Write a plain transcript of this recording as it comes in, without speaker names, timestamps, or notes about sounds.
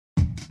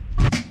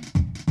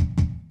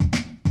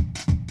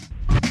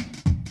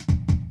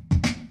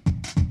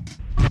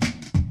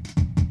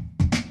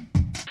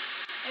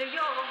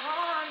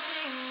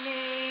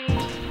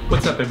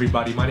What's up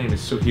everybody, my name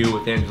is Suhil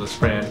with Angelus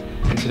brand,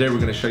 and today we're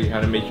going to show you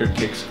how to make your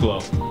kicks glow.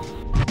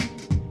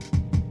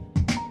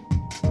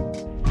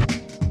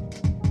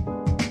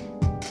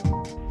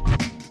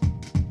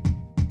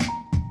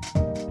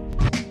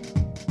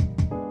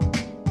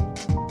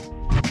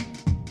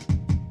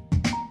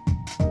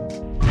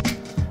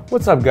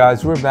 What's up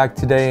guys, we're back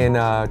today. In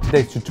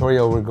today's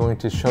tutorial we're going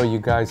to show you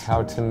guys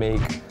how to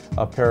make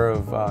a pair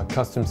of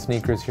custom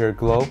sneakers here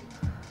glow.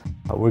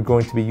 We're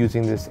going to be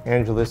using this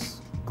Angelus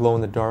glow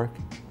in the dark.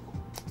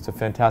 It's a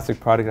fantastic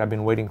product. I've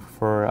been waiting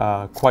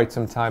for quite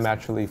some time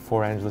actually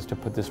for Angelus to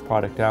put this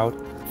product out.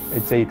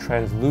 It's a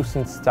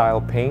translucent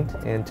style paint,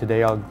 and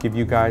today I'll give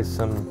you guys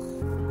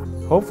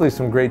hopefully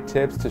some great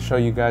tips to show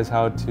you guys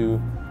how to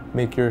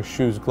make your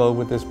shoes glow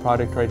with this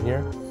product right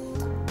here.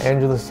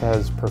 Angelus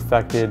has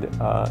perfected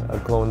a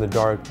glow in the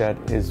dark that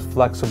is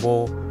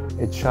flexible.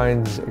 It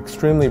shines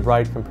extremely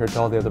bright compared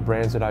to all the other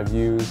brands that I've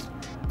used.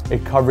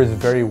 It covers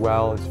very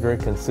well. It's very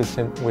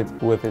consistent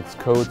with its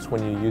coats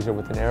when you use it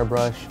with an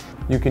airbrush.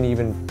 You can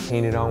even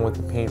paint it on with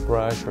a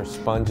paintbrush or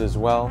sponge as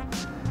well.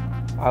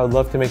 I would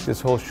love to make this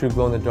whole shoe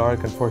glow in the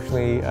dark.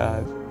 Unfortunately,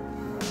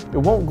 it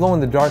won't glow in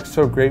the dark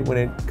so great when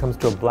it comes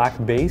to a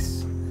black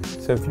base.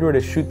 So if you were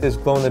to shoot this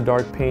glow in the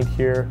dark paint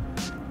here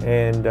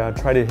and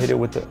try to hit it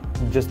with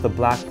just the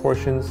black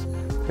portions,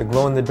 the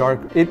glow in the dark,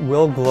 it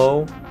will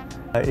glow.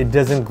 It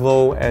doesn't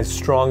glow as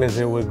strong as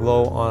it would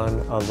glow on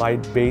a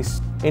light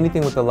base.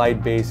 Anything with a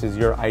light base is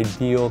your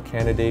ideal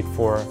candidate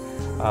for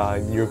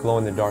your glow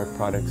in the dark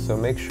product. So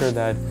make sure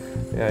that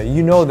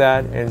you know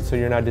that, and so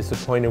you're not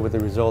disappointed with the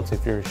results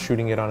if you're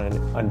shooting it on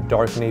a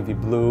dark navy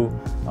blue,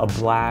 a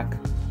black,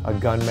 a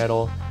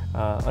gunmetal.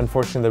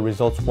 Unfortunately, the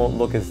results won't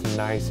look as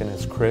nice and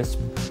as crisp.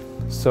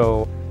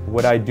 So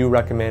what I do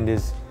recommend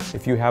is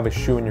if you have a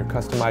shoe and you're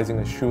customizing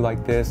a shoe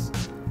like this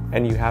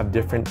and you have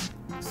different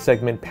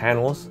segment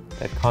panels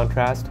that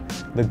contrast,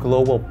 the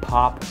glow will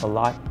pop a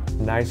lot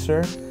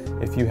nicer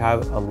if you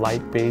have a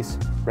light base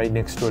right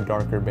next to a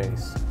darker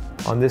base.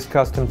 On this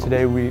custom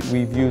today,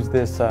 we've used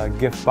this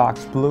gift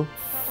box blue.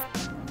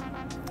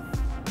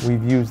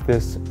 We've used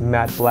this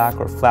matte black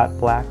or flat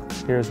black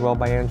here as well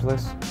by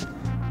Angelus.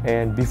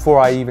 And before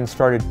I even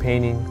started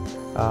painting,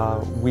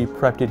 we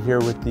prepped it here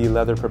with the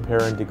leather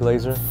preparer and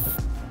deglazer.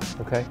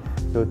 Okay,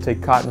 you'll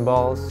take cotton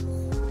balls.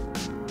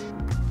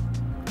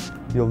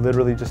 You'll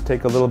literally just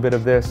take a little bit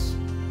of this.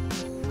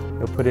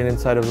 You'll put it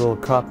inside of a little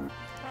cup,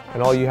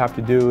 and all you have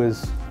to do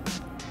is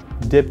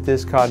dip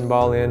this cotton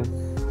ball in,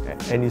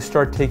 and you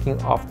start taking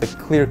off the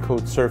clear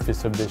coat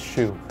surface of this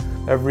shoe.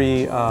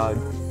 Every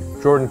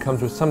Jordan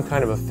comes with some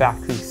kind of a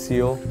factory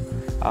seal.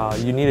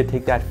 You need to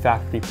take that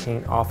factory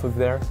paint off of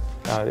there.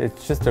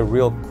 It's just a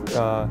real,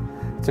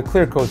 it's a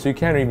clear coat, so you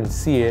can't even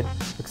see it,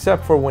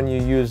 except for when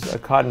you use a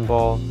cotton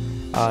ball.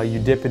 You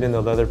dip it in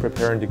the leather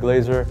preparer and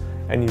deglazer,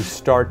 and you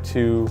start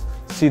to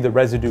see the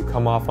residue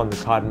come off on the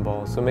cotton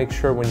ball. So make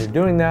sure when you're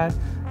doing that,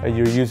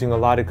 you're using a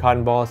lot of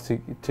cotton balls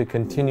to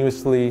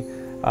continuously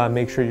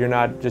make sure you're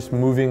not just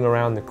moving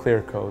around the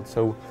clear coat.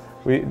 So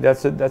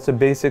that's a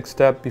basic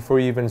step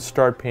before you even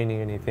start painting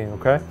anything,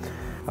 okay?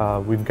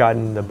 We've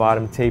gotten the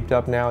bottom taped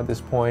up now at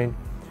this point.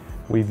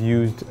 We've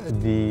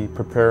used the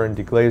preparer and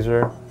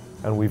deglazer,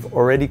 and we've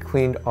already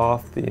cleaned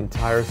off the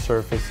entire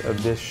surface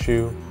of this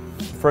shoe.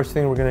 The first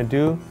thing we're gonna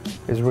do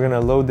is we're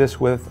gonna load this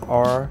with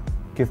our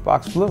gift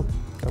box blue,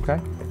 okay?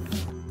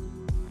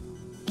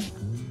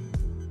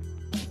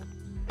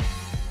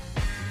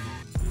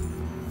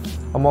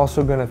 I'm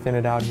also gonna thin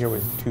it out here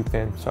with too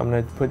thin. So I'm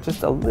gonna put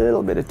just a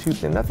little bit of too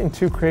thin, nothing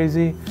too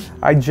crazy.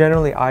 I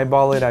generally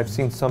eyeball it. I've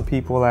seen some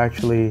people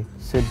actually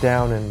sit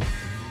down and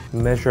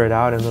measure it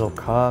out in little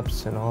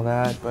cups and all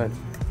that, but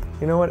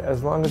you know what,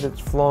 as long as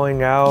it's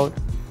flowing out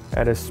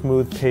at a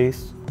smooth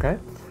pace, okay?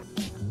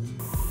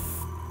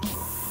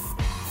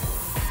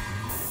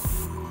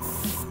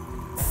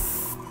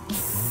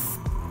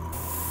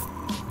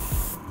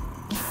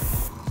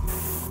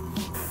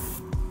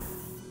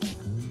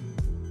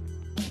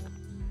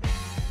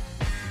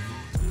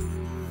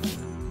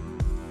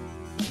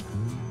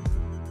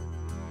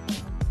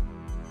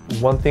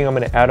 One thing I'm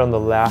going to add on the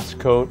last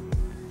coat,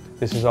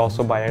 this is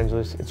also by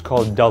Angelus, it's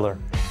called duller.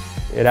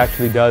 It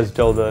actually does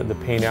dull the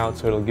paint out,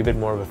 so it'll give it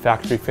more of a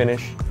factory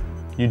finish.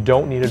 You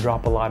don't need to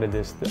drop a lot of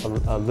this.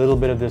 A little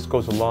bit of this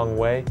goes a long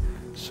way.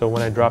 So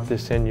when I drop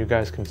this in, you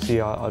guys can see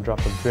I'll drop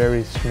a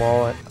very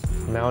small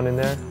amount in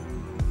there.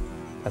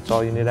 That's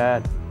all you need to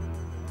add.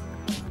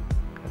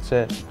 That's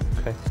it,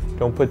 okay?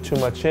 Don't put too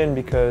much in,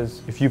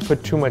 because if you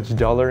put too much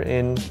duller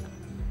in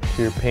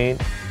to your paint,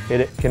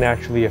 it can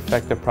actually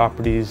affect the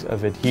properties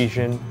of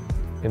adhesion.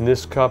 In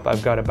this cup,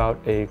 I've got about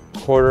a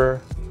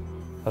quarter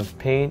of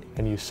paint,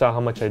 and you saw how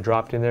much I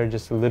dropped in there,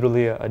 just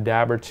literally a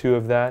dab or two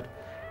of that,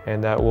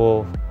 and that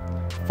will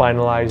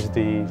finalize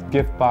the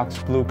gift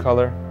box blue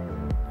color.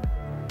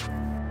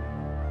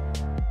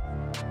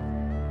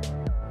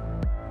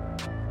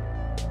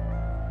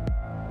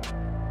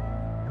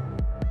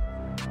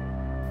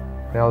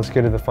 Now let's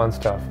get to the fun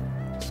stuff.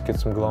 Let's get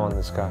some glow on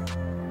this guy.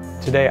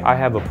 Today I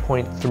have a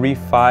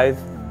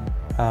 0.35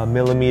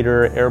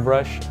 millimeter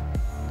airbrush.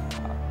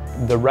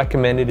 The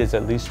recommended is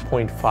at least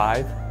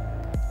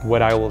 0.5.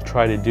 What I will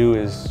try to do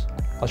is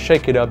I'll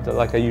shake it up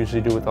like I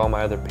usually do with all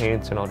my other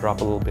paints, and I'll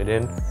drop a little bit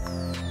in.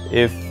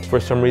 If for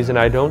some reason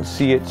I don't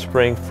see it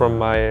spraying from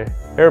my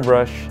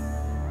airbrush,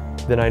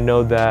 then I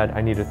know that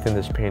I need to thin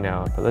this paint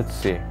out. But let's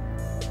see.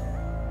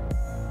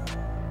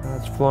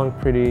 It's flowing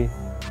pretty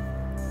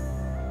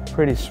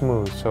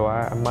smooth, so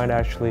I might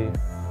actually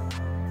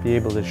be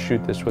able to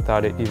shoot this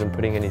without it even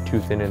putting any too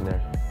thin in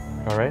there.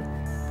 All right,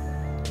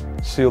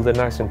 sealed it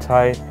nice and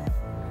tight,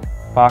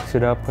 box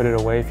it up, put it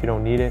away if you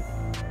don't need it.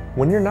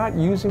 When you're not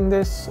using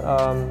this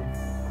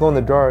glow in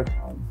the dark,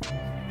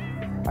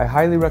 I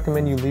highly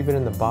recommend you leave it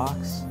in the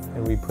box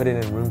and we put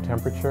it in room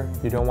temperature.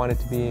 You don't want it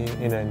to be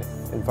in an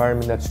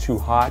environment that's too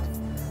hot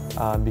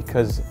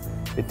because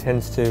it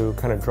tends to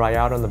kind of dry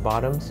out on the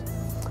bottoms.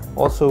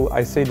 Also,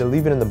 I say to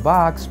leave it in the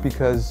box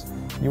because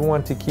you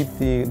want to keep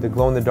the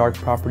glow-in-the-dark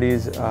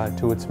properties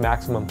to its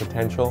maximum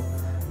potential,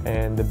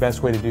 and the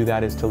best way to do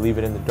that is to leave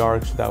it in the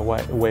dark, so that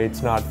way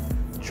it's not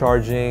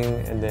charging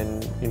and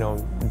then, you know,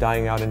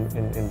 dying out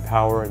in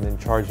power and then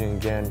charging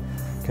again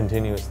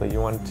continuously.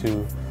 You want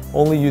to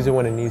only use it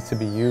when it needs to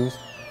be used,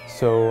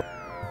 so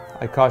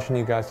I caution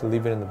you guys to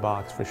leave it in the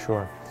box for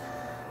sure.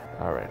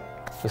 All right,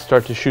 let's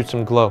start to shoot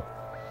some glow.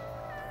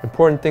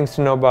 Important things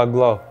to know about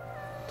glow.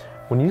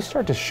 When you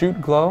start to shoot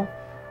glow,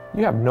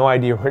 you have no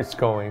idea where it's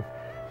going.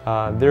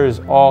 There's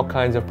all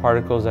kinds of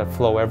particles that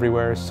flow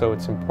everywhere, so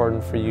it's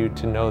important for you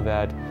to know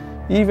that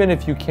even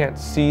if you can't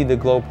see the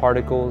glow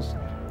particles,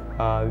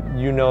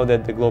 you know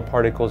that the glow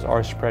particles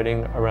are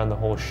spreading around the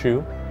whole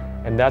shoe.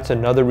 And that's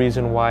another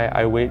reason why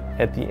I wait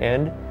at the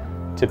end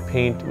to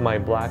paint my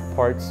black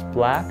parts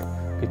black,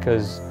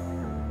 because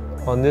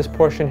on this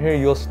portion here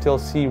you'll still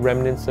see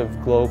remnants of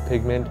glow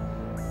pigment.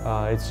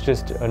 It's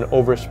just an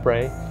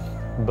overspray.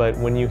 But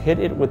when you hit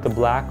it with the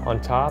black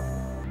on top,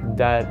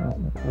 that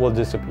will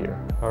disappear.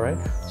 All right,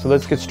 so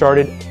let's get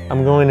started.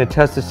 I'm going to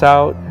test this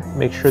out,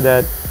 make sure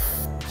that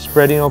it's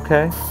spreading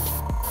okay.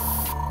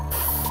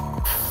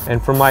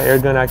 And from my air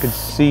gun, I could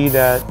see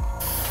that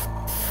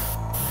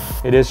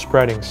it is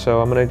spreading.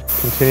 So I'm going to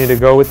continue to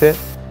go with it.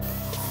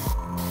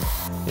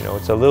 You know,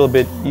 it's a little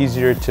bit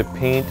easier to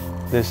paint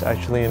this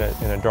actually in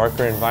a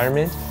darker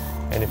environment.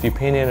 And if you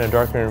paint it in a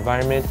darker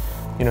environment,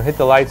 you know, hit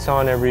the lights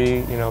on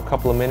every, you know,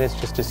 couple of minutes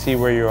just to see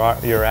where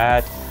you're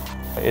at.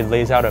 It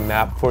lays out a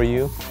map for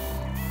you.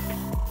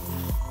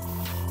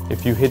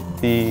 If you hit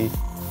the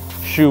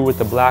shoe with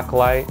the black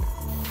light,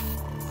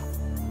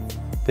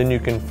 then you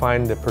can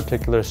find the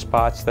particular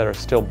spots that are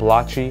still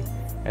blotchy,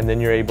 and then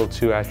you're able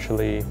to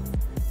actually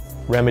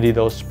remedy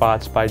those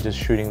spots by just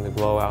shooting the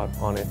glow out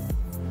on it.